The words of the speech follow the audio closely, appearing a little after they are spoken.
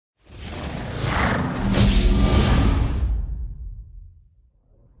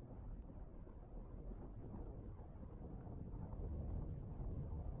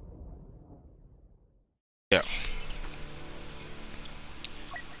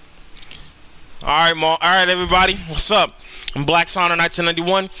Alright, Maul. Alright, everybody. What's up? I'm Black Sauna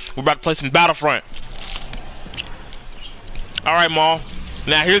 1991. We're about to play some Battlefront. Alright, Maul.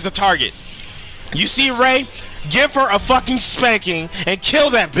 Now, here's the target. You see Ray? Give her a fucking spanking and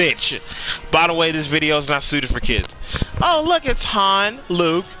kill that bitch. By the way, this video is not suited for kids. Oh, look, it's Han,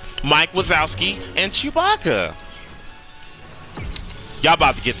 Luke, Mike Wazowski, and Chewbacca. Y'all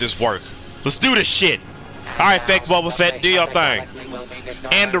about to get this work. Let's do this shit. Alright, fake Boba Fett, do your thing.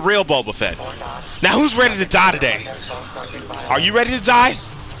 And the real Boba Fett. Now, who's ready to die today? Are you ready to die?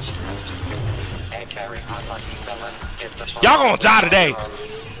 Y'all gonna die today.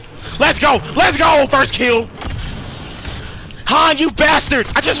 Let's go! Let's go! First kill! Han, you bastard!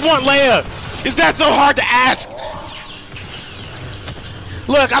 I just want Leia! Is that so hard to ask?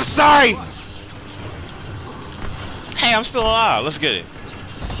 Look, I'm sorry! Hey, I'm still alive. Let's get it.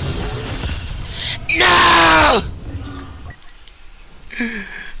 No!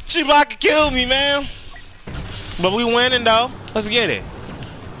 Chewbacca killed me, man. But we winning, though. Let's get it.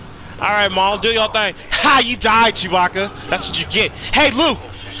 Alright, Maul, do your thing. Ha! You died, Chewbacca. That's what you get. Hey, Luke!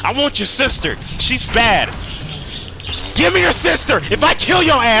 I want your sister. She's bad. Give me your sister! If I kill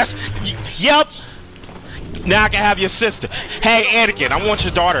your ass... Yep. Now I can have your sister. Hey, Anakin, I want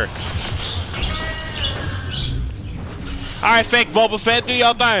your daughter. Alright, fake Boba Fett, do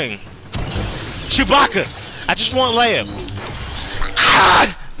your thing. Chewbacca, I just want Leia.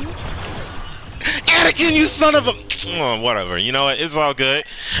 Ah! Anakin, you son of a... Oh, whatever, you know what? It's all good.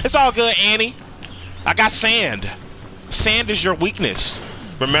 It's all good, Annie. I got sand. Sand is your weakness.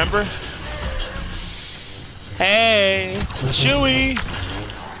 Remember? Hey, Chewie.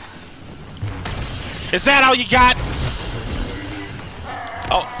 Is that all you got?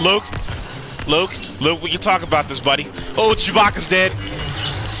 Oh, Luke, we can talk about this, buddy. Oh, Chewbacca's dead.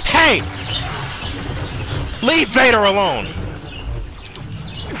 Hey! Leave Vader alone.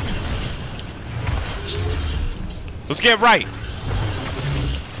 Let's get right.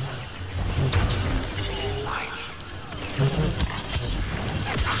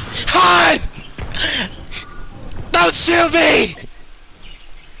 Han! Don't shoot me!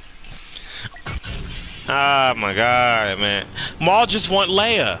 Oh my god, man. Maul just want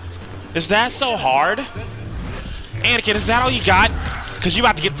Leia. Is that so hard? Anakin, is that all you got? Cause you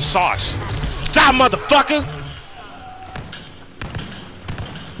about to get the sauce. Die, motherfucker!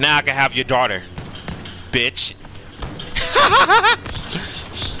 Now I can have your daughter, bitch.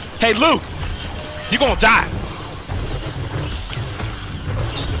 Hey, Luke! You gonna die.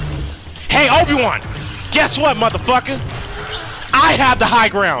 Hey, Obi-Wan! Guess what, motherfucker? I have the high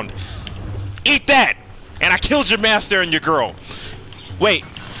ground. Eat that! And I killed your master and your girl. Wait,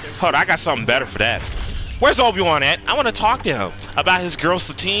 hold on, I got something better for that. Where's Obi-Wan at? I want to talk to him about his girl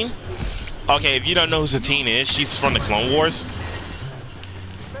Satine. Okay, if you don't know who Satine is, she's from the Clone Wars.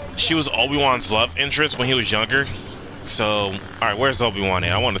 She was Obi-Wan's love interest when he was younger. So, alright, where's Obi-Wan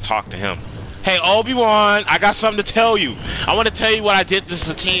at? I want to talk to him. Hey, Obi-Wan, I got something to tell you. I want to tell you what I did to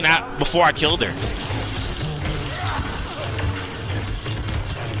Satine before I killed her.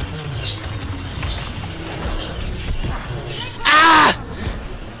 Ah!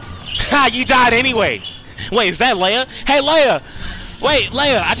 Ha, you died anyway. Wait, is that Leia? Hey, Leia! Wait,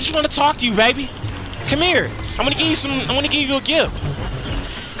 Leia, I just want to talk to you, baby. Come here. I'm gonna give you some. I'm gonna give you a gift.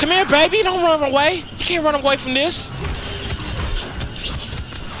 Come here, baby. Don't run away. You can't run away from this.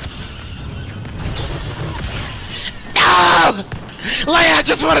 No! Leia, I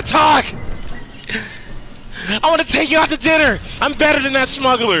just want to talk. I want to take you out to dinner. I'm better than that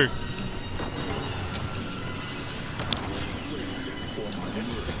smuggler.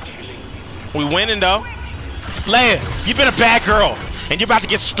 We winning though. Leia, you've been a bad girl, and you're about to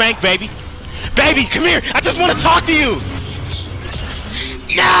get spanked, baby. Baby, come here. I just want to talk to you.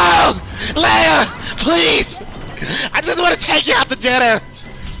 No! Leia, please. I just want to take you out to dinner.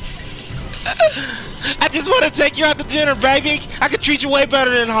 I just want to take you out to dinner, baby. I could treat you way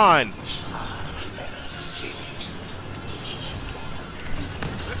better than Han.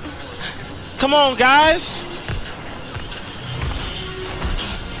 Come on, guys.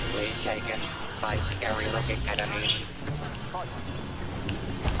 By scary-looking enemy.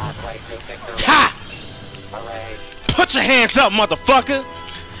 Ha! Hooray. Put your hands up, motherfucker!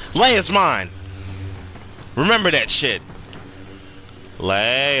 Leia's mine. Remember that shit.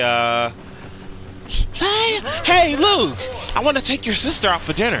 Leia. Leia. Hey, Luke! I want to take your sister out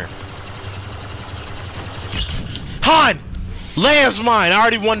for dinner. Han! Leia's mine. I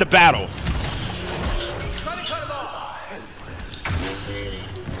already won the battle.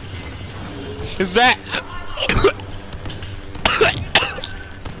 Is that...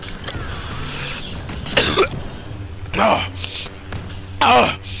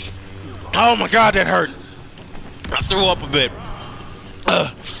 Oh my god, that hurt. I threw up a bit.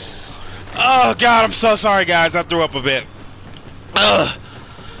 Oh god, I'm so sorry guys, I threw up a bit.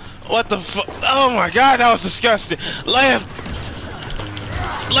 What the fuck? Oh my god, that was disgusting. Leia,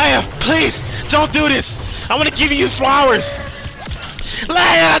 please, don't do this. I want to give you flowers.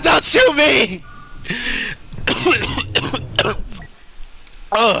 Leia, don't shoot me.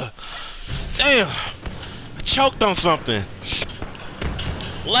 Damn, I choked on something.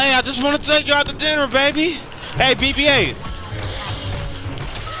 Leia, I just want to take you out to dinner, baby. Hey, BB-8.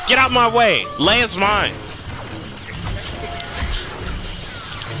 Get out my way. Leia's mine.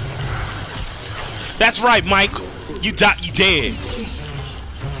 That's right, Mike. You dead.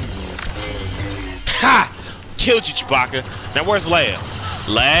 Ha! Killed you, Chewbacca. Now where's Leia?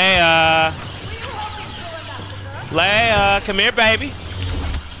 Leia, come here, baby.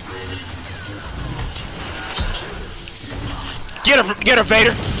 Get her,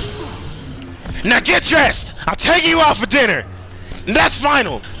 Vader. Now get dressed. I'll take you out for dinner. And that's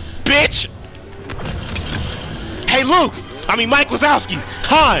final, bitch. Hey, Mike Wazowski.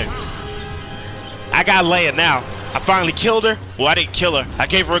 Han. I got Leia now. I finally killed her. Well, I didn't kill her. I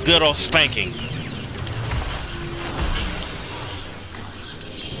gave her a good old spanking.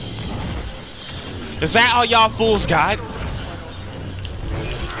 Is that all y'all fools got?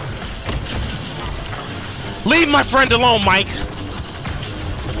 Leave my friend alone, Mike.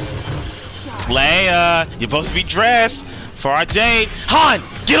 Leia, you're supposed to be dressed for our date. Han,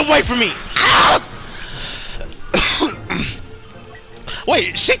 get away from me. Ow!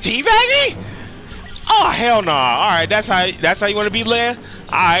 Wait, she teabagging me? Oh hell no! All right, that's how you want to be, Leia.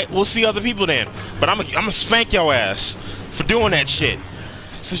 All right, we'll see other people then. But I'm gonna spank your ass for doing that shit.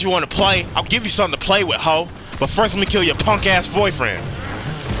 Since you want to play, I'll give you something to play with, ho. But first, let me kill your punk ass boyfriend.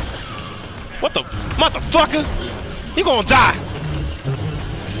 What the motherfucker? You gonna die?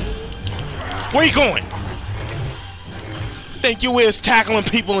 Where you going? Think you is tackling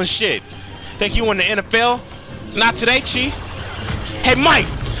people and shit? Think you in the NFL? Not today, Chief. Hey, Mike,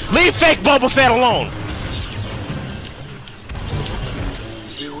 leave fake Boba Fett alone.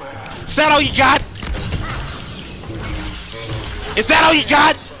 Is that all you got? Is that all you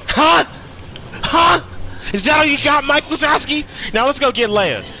got? Huh? Is that all you got, Mike Wazowski? Now let's go get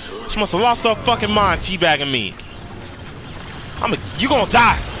Leia. She must have lost her fucking mind teabagging me. You gonna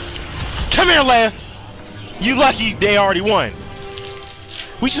die. Come here, Leia. You lucky they already won.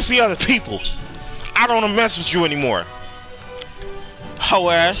 We should see other people. I don't wanna mess with you anymore. Ho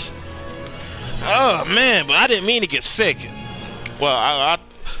ass. Oh man, but I didn't mean to get sick. Well,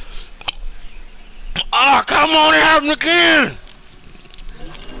 oh, come on, it happened again.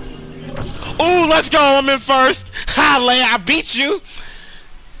 Ooh, let's go. I'm in first. Ha, Leia, I beat you.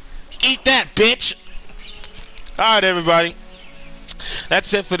 Eat that, bitch. Alright, everybody.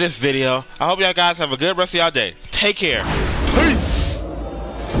 That's it for this video. I hope y'all guys have a good rest of y'all day. Take care. Peace.